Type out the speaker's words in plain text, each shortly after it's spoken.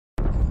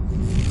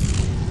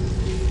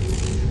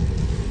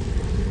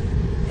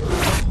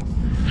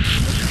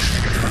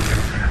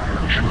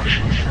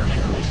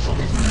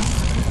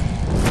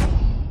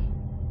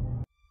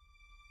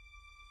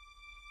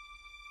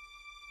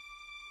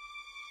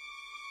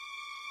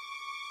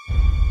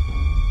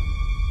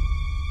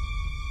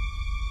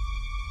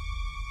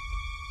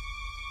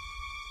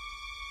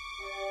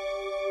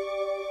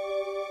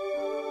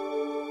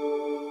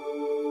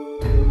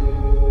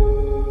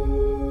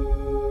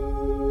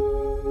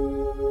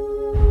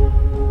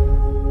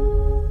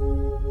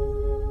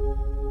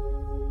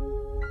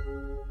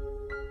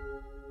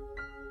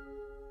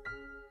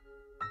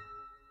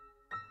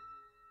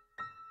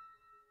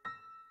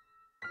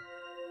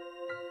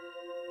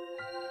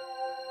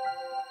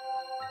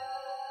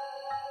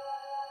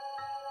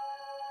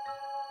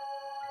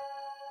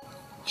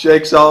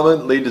Jake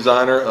Solomon, lead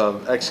designer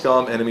of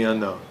XCOM Enemy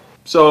Unknown.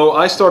 So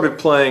I started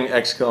playing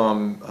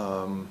XCOM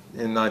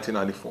in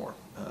 1994,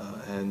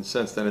 and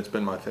since then it's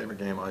been my favorite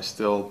game. I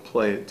still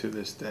play it to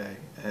this day,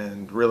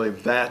 and really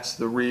that's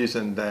the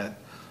reason that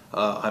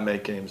I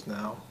make games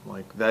now.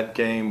 Like, that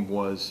game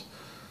was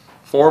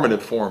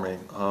formative for me.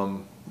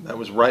 That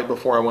was right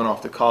before I went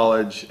off to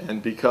college,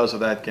 and because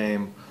of that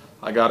game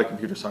I got a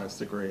computer science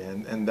degree,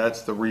 and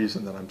that's the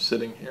reason that I'm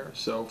sitting here.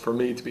 So for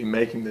me to be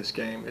making this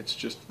game, it's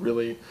just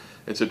really,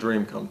 it's a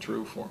dream come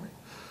true for me.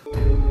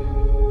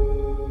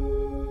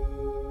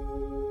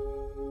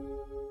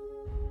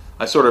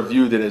 I sort of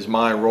viewed it as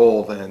my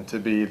role then to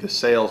be the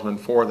salesman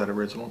for that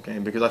original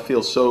game, because I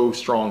feel so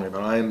strongly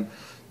about it.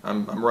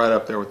 I'm right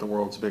up there with the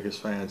world's biggest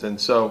fans, and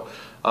so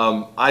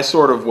I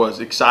sort of was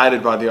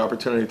excited by the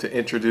opportunity to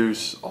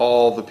introduce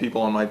all the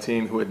people on my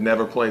team who had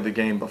never played the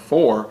game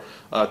before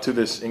to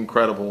this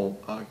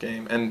incredible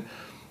game. And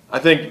I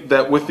think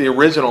that with the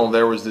original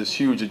there was this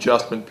huge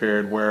adjustment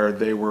period where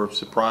they were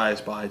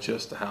surprised by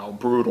just how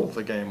brutal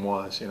the game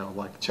was. You know,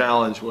 like,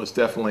 challenge was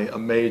definitely a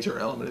major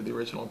element of the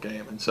original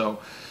game, and so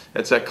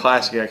it's that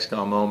classic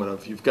XCOM moment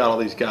of you've got all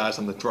these guys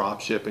on the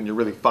dropship and you're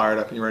really fired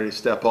up and you're ready to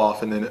step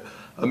off, and then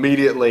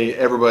immediately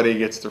everybody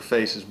gets their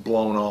faces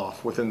blown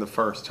off within the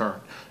first turn.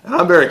 And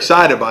I'm very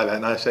excited by that,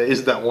 and I say,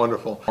 isn't that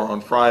wonderful?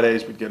 On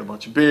Fridays we'd get a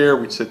bunch of beer,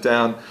 we'd sit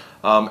down,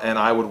 and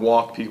I would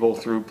walk people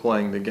through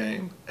playing the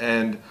game.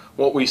 And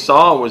what we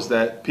saw was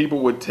that people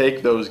would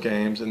take those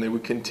games and they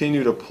would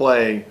continue to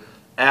play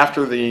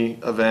after the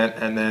event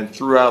and then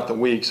throughout the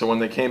week. So when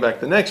they came back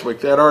the next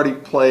week, they had already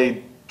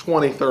played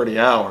 20-30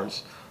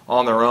 hours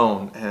on their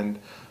own. And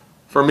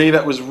for me,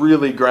 that was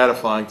really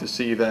gratifying to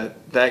see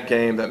that that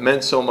game that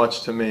meant so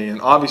much to me,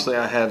 and obviously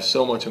I have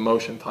so much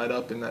emotion tied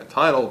up in that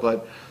title,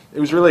 but it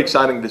was really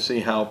exciting to see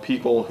how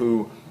people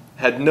who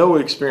had no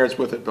experience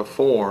with it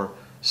before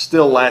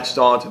still latched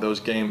on to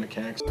those game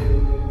mechanics.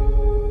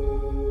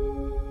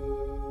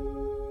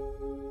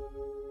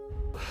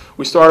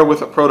 We started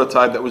with a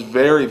prototype that was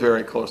very,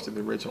 very close to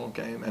the original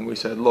game, and we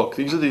said, look,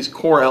 these are these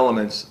core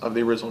elements of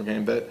the original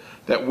game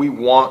that we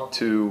want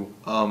to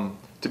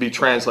be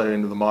translated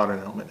into the modern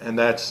element, and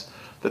that's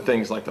the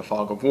things like the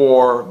fog of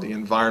war, the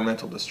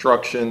environmental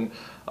destruction,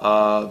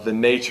 the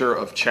nature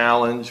of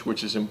challenge,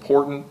 which is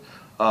important,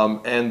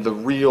 and the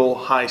real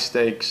high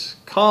stakes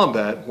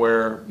combat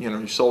where, you know,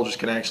 your soldiers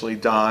can actually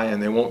die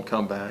and they won't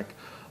come back.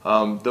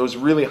 Those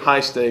really high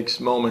stakes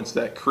moments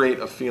that create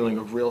a feeling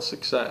of real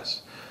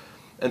success.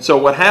 And so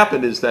what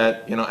happened is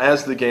that, you know,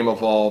 as the game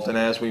evolved and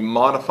as we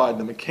modified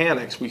the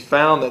mechanics, we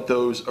found that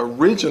those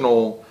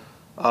original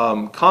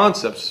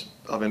concepts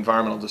of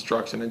environmental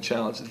destruction and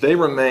challenge, they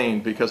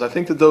remained, because I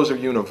think that those are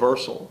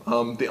universal.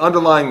 The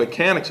underlying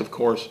mechanics, of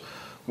course,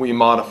 we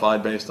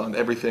modified based on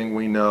everything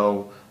we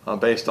know,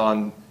 based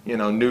on, you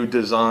know, new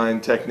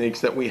design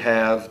techniques that we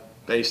have,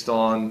 based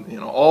on, you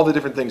know, all the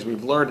different things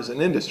we've learned as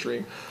an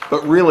industry.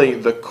 But really,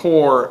 the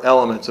core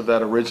elements of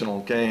that original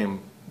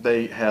game,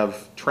 they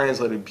have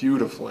translated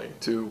beautifully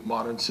to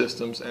modern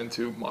systems and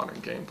to modern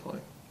gameplay.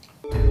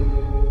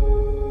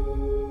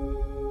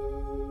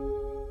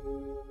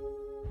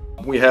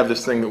 We have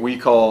this thing that we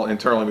call,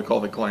 internally we call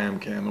the glam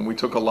cam, and we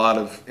took a lot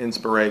of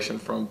inspiration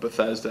from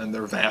Bethesda and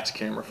their VATS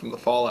camera from the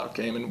Fallout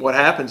game. And what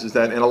happens is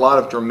that in a lot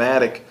of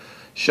dramatic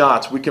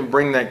shots, we can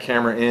bring that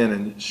camera in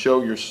and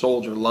show your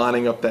soldier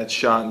lining up that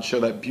shot and show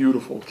that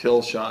beautiful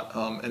kill shot,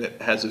 and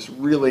it has this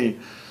really,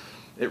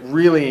 it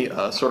really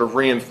sort of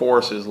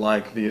reinforces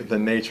like the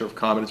nature of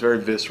combat. It's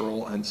very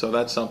visceral, and so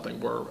that's something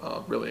we're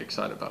really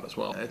excited about as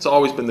well. It's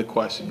always been the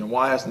question, you know,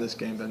 why hasn't this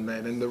game been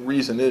made? And the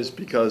reason is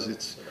because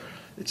it's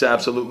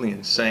absolutely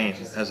insane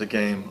as a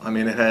game. I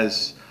mean, it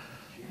has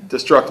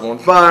destructible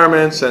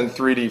environments and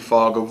 3D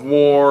fog of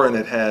war, and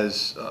it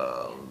has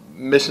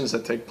missions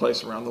that take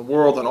place around the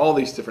world and all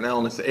these different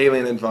elements, the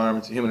alien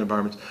environments, the human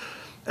environments.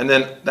 And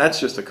then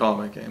that's just a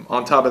combat game.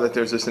 On top of that,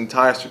 there's this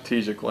entire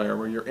strategic layer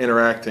where you're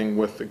interacting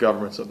with the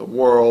governments of the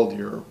world,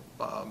 you're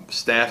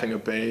staffing a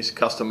base,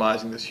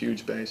 customizing this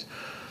huge base.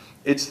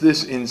 It's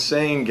this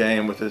insane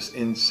game with this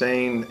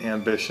insane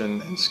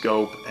ambition and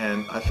scope,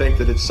 and I think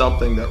that it's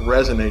something that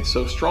resonates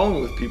so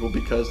strongly with people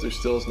because there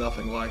still is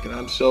nothing like it.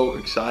 I'm so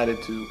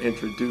excited to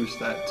introduce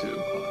that to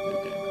new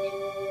games.